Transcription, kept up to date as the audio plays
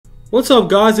What's up,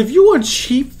 guys? If you want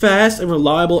cheap, fast, and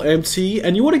reliable MT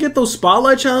and you want to get those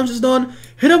spotlight challenges done,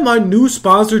 hit up my new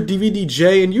sponsor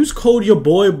DVDJ and use code your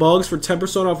boy Bugz for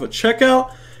 10% off at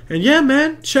checkout. And yeah,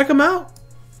 man, check them out.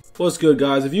 What's good,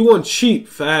 guys? If you want cheap,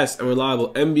 fast, and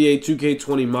reliable NBA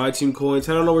 2K20 My Team coins,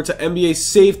 head on over to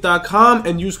NBASafe.com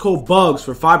and use code Bugz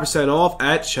for 5% off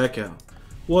at checkout.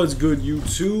 What's good,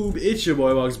 YouTube? It's your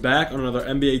boy Bugz back on another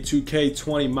NBA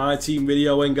 2K20 My Team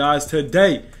video. And guys,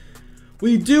 today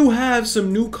we do have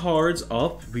some new cards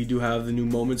up. We do have the new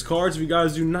Moments cards. If you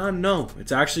guys do not know,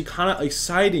 it's actually kind of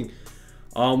exciting.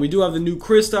 We do have the new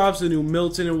Kristaps, the new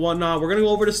Milton, and whatnot. We're going to go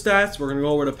over the stats. We're going to go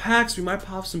over the packs. We might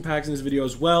pop some packs in this video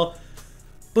as well.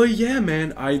 But yeah,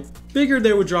 man, I figured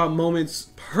they would drop Moments.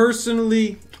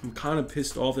 Personally, I'm kind of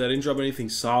pissed off that I didn't drop anything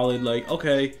solid. Like,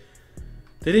 okay,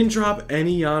 they didn't drop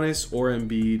any Giannis or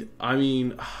Embiid. I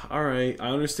mean, alright, I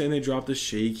understand they dropped the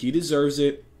Shake. He deserves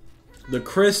it. The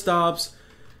Kristaps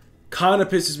kind of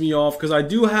pisses me off because I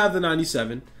do have the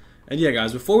 97. And yeah,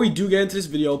 guys, before we do get into this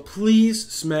video,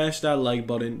 please smash that like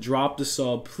button. Drop the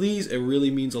sub. Please, it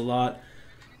really means a lot.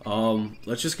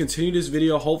 Let's just continue this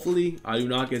video. Hopefully, I do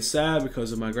not get sad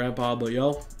because of my grandpa. But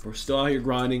yo, we're still out here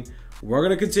grinding. We're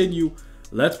going to continue.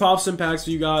 Let's pop some packs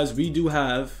for you guys. We do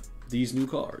have these new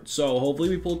cards. So hopefully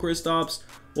we pull Kristaps.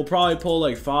 We'll probably pull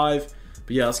like 5.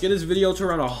 But yeah, let's get this video to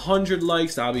around 100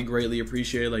 likes. That would be greatly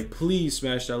appreciated. Like, please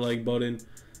smash that like button.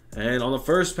 And on the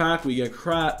first pack, we get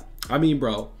crap. I mean,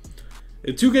 bro,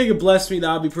 if 2K could bless me,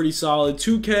 that would be pretty solid.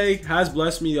 2K has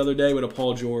blessed me the other day with a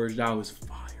Paul George. That was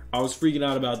fire. I was freaking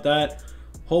out about that.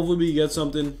 Hopefully we get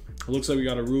something. It looks like we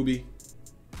got a ruby.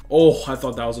 Oh, I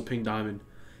thought that was a pink diamond.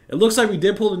 It looks like we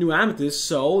did pull the new amethyst,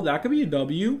 so that could be a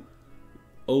W.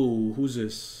 Oh, who's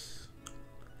this?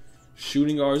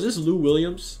 Shooting guard. Is this Lou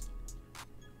Williams?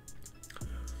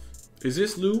 Is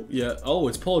this Lou? Yeah. Oh,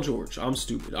 it's Paul George. I'm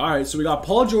stupid. All right, so we got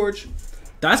Paul George.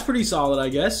 That's pretty solid, I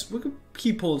guess. We could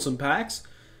keep pulling some packs.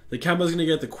 The Kemba's going to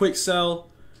get the quick sell.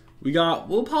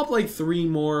 We'll pop like 3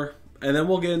 more, and then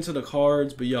we'll get into the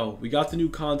cards. But yo, we got the new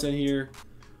content here.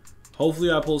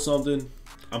 Hopefully I pull something.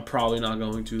 I'm probably not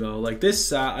going to, though. Like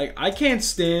this, I can't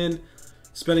stand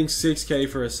spending 6K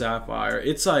for a Sapphire.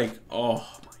 It's like, oh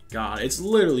my God. It's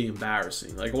literally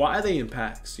embarrassing. Like, why are they in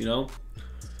packs, you know?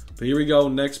 But here we go,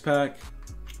 next pack.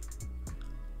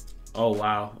 Oh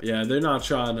wow, yeah, they're not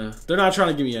trying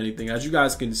to give me anything. As you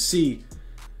guys can see,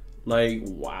 like,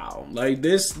 wow, like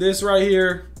this right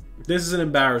here, this is an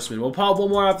embarrassment. We'll pop 1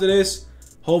 more after this.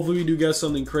 Hopefully we do get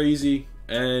something crazy.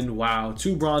 And wow,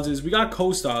 2 bronzes. We got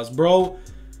Kostas, bro.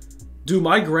 Dude,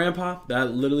 my grandpa that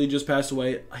literally just passed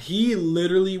away, he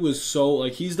literally was so,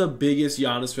 like, he's the biggest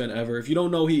Giannis fan ever. If you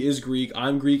don't know, he is Greek.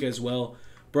 I'm Greek as well.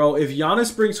 Bro, if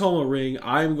Giannis brings home a ring,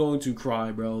 I'm going to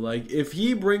cry, bro. Like, if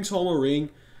he brings home a ring,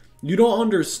 you don't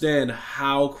understand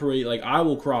how crazy. Like, I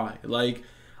will cry. Like,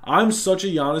 I'm such a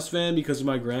Giannis fan because of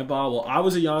my grandpa. Well, I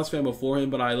was a Giannis fan before him,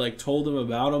 but I, like, told him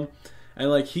about him. And,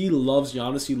 like, he loves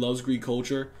Giannis. He loves Greek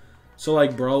culture. So,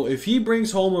 like, bro, if he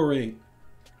brings home a ring,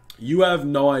 you have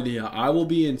no idea. I will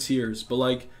be in tears. But,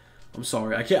 like, I'm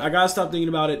sorry. I gotta stop thinking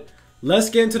about it. Let's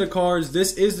get into the cards.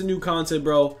 This is the new content,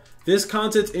 bro. This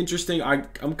content's interesting.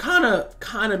 I'm kind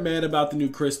of mad about the new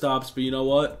Kristaps, but you know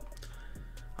what?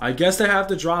 I guess they have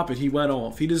to drop it. He went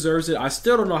off. He deserves it. I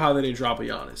still don't know how they didn't drop a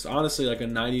Giannis. Honestly, like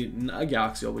a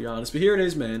Galaxy will be honest. But here it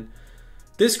is, man.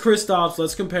 This Kristaps,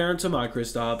 let's compare him to my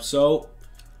Kristaps. So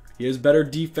he has better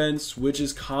defense, which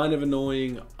is kind of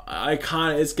annoying.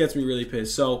 It gets me really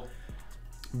pissed. So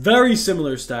very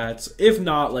similar stats, if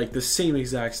not like the same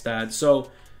exact stats. So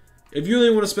if you really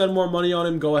want to spend more money on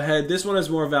him, go ahead. This one has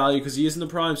more value because he is in the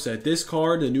Prime set. This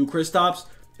card, the new Kristaps,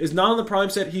 is not on the Prime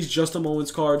set. He's just a Moments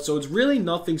card, so it's really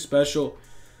nothing special.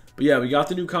 But yeah, we got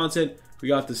the new content. We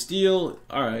got the steal.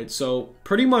 Alright, so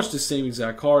pretty much the same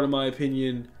exact card in my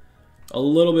opinion. A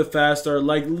little bit faster.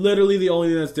 Like, literally the only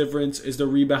thing that's different is the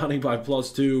rebounding by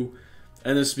 +2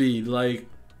 and the speed. Like,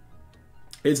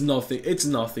 it's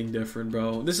nothing different,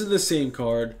 bro. This is the same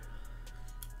card.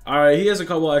 Alright, he has a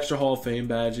couple extra Hall of Fame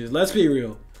badges. Let's be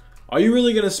real. Are you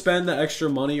really going to spend the extra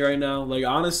money right now? Like,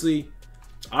 honestly,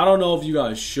 I don't know if you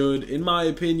guys should. In my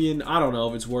opinion, I don't know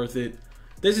if it's worth it.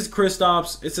 This is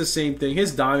Kristaps. It's the same thing.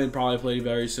 His diamond probably played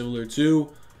very similar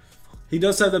too. He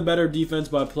does have the better defense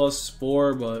by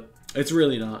 +4, but it's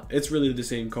really not. It's really the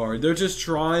same card. They're just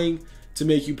trying to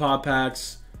make you pop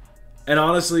packs. And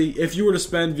honestly, if you were to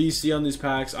spend VC on these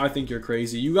packs, I think you're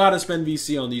crazy. You got to spend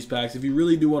VC on these packs if you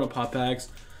really do want to pop packs.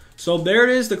 So there it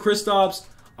is, the Kristaps.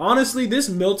 Honestly, this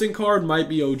Milton card might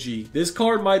be OG. This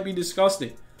card might be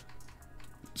disgusting.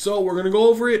 So we're going to go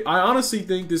over it. I honestly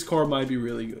think this card might be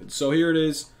really good. So here it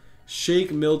is.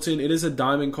 Shake Milton. It is a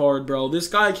diamond card, bro. This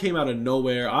guy came out of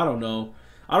nowhere. I don't know.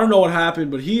 I don't know what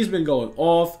happened, but he's been going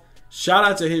off. Shout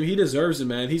out to him. He deserves it,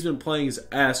 man. He's been playing his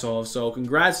ass off. So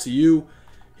congrats to you.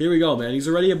 Here we go, man. He's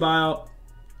already a buyout.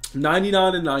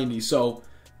 99 and 90. So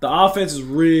the offense is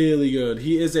really good.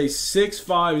 He is a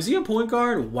 6'5". Is he a point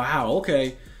guard? Wow,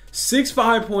 okay.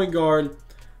 6'5" point guard.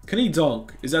 Can he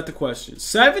dunk? Is that the question?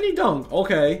 70 dunk.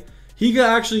 Okay. He can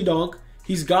actually dunk.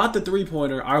 He's got the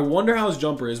three-pointer. I wonder how his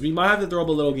jumper is. We might have to throw up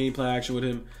a little gameplay action with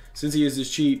him since he is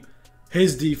this cheap.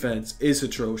 His defense is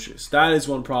atrocious. That is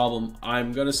one problem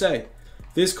I'm going to say.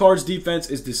 This card's defense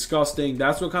is disgusting.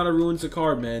 That's what kind of ruins the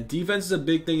card, man. Defense is a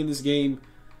big thing in this game.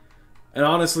 And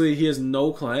honestly, he has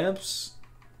no clamps.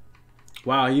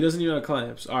 Wow, he doesn't even have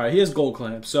clamps. All right, he has gold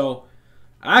clamps. So,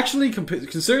 actually,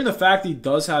 considering the fact he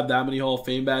does have that many Hall of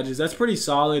Fame badges, that's pretty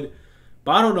solid.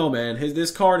 But I don't know, man.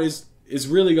 This card is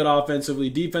really good offensively.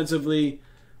 Defensively,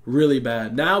 really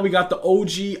bad. Now we got the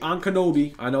OG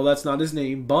Ankanobi. I know that's not his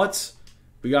name, but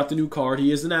we got the new card.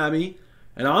 He is an Abby.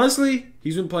 And honestly,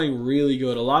 he's been playing really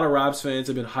good. A lot of Raps fans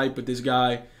have been hyped with this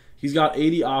guy. He's got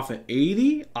 80 offense.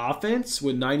 80 offense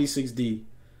with 96 D.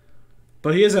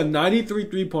 But he has a 93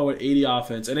 3-point with 80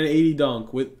 offense and an 80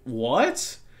 dunk with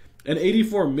what? An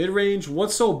 84 mid-range.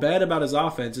 What's so bad about his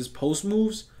offense? His post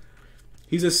moves.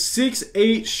 He's a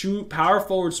 6'8" shoot, power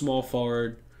forward, small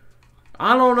forward.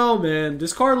 I don't know, man.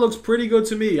 This card looks pretty good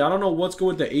to me. I don't know what's good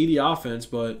with the 80 offense,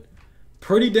 but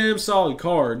pretty damn solid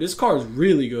card. This card is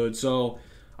really good, so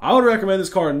I would recommend this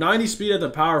card. 90 speed at the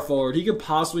power forward. He could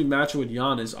possibly match it with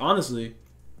Giannis, honestly.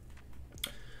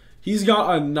 He's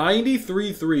got a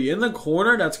 93-3 in the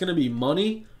corner. That's going to be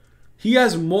money. He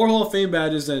has more Hall of Fame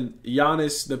badges than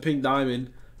Giannis, the pink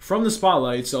diamond, from the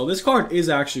spotlight. So this card is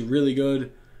actually really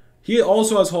good. He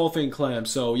also has Hall of Fame clamps.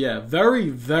 So yeah, very,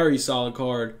 very solid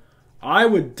card. I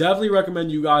would definitely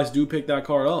recommend you guys do pick that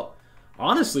card up.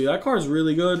 Honestly, that card is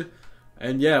really good.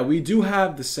 And yeah, we do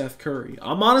have the Seth Curry.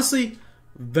 I'm honestly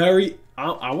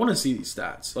I want to see these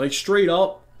stats. Like straight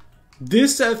up,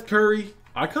 this Seth Curry,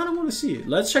 I kind of want to see it.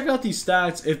 Let's check out these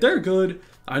stats. If they're good,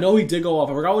 I know he did go off.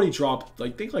 I forgot what he dropped.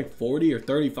 Like, I think like 40 or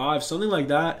 35, something like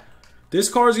that. This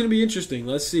card is going to be interesting.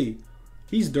 Let's see.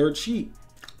 He's dirt cheap.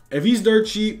 If he's dirt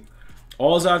cheap,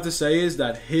 all I have to say is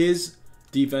that his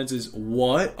defense is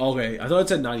what? Okay, I thought it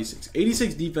said 96.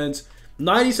 86 defense,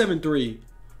 97-3.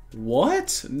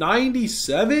 What?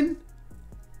 97?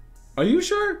 Are you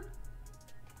sure?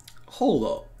 Hold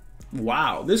up.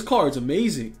 Wow, this card's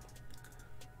amazing.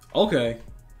 Okay.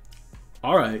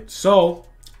 Alright, so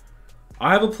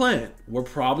I have a plan. We're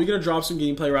probably going to drop some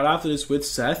gameplay right after this with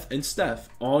Seth and Steph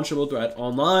on Triple Threat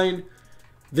Online.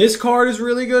 This card is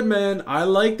really good, man. I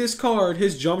like this card.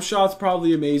 His jump shot's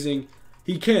probably amazing.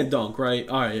 He can't dunk, right?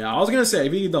 Alright, yeah. I was going to say,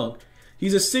 if he can dunk.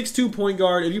 He's a 6'2" point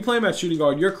guard. If you play him at shooting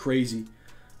guard, you're crazy.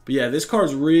 But yeah, this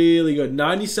card's really good.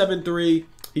 97-3.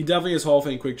 He definitely has Hall of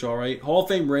Fame quick draw, right? Hall of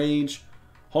Fame range.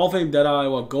 Hall of Fame deadeye.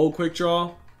 What? Gold quick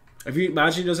draw. If you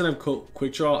imagine he doesn't have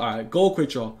quick draw. Alright, gold quick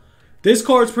draw. This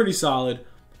card's pretty solid.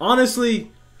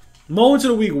 Honestly, moments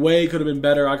of the week way could have been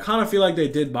better. I kind of feel like they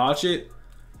did botch it.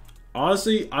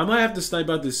 Honestly, I might have to snipe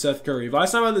out this Seth Curry. If I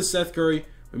snipe out this Seth Curry,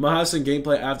 we might have some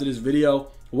gameplay after this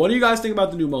video. What do you guys think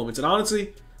about the new moments? And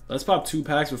honestly, let's pop 2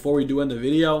 packs before we do end the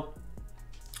video.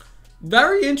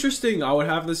 Very interesting, I would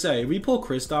have to say. If we pull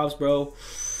Kristaps, bro,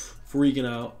 freaking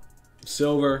out.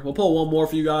 Silver. We'll pull one more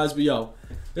for you guys. But yo,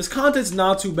 this content's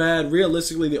not too bad.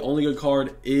 Realistically, the only good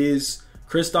card is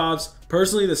Kristaps.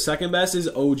 Personally, the second best is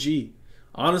OG.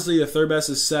 Honestly, the third best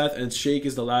is Seth, and Shake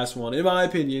is the last one. In my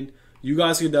opinion, you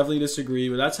guys can definitely disagree,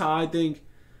 but that's how I think.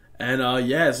 And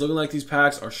yeah, it's looking like these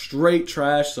packs are straight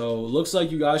trash, so it looks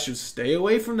like you guys should stay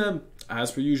away from them.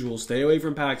 As per usual, stay away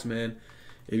from packs, man.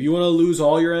 If you want to lose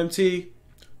all your MT,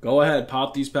 go ahead,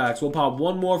 pop these packs. We'll pop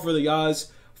one more for the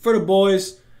guys, for the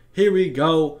boys. Here we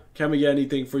go. Can we get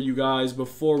anything for you guys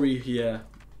before we, yeah.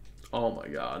 Oh my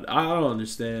God, I don't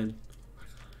understand.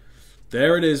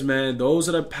 There it is, man. Those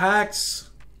are the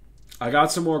packs. I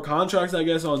got some more contracts, I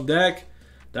guess, on deck.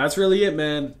 That's really it,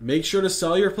 man. Make sure to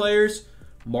sell your players.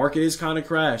 Market is kind of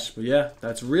crashed. But yeah,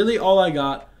 that's really all I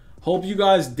got. Hope you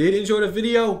guys did enjoy the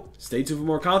video. Stay tuned for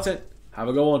more content. Have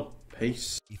a good one.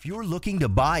 Peace. If you're looking to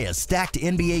buy a stacked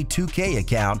NBA 2K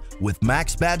account with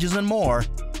max badges and more,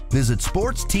 visit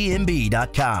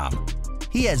sportstnb.com.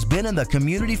 He has been in the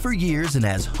community for years and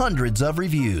has hundreds of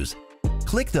reviews.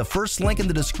 Click the first link in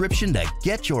the description to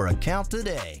get your account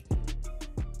today.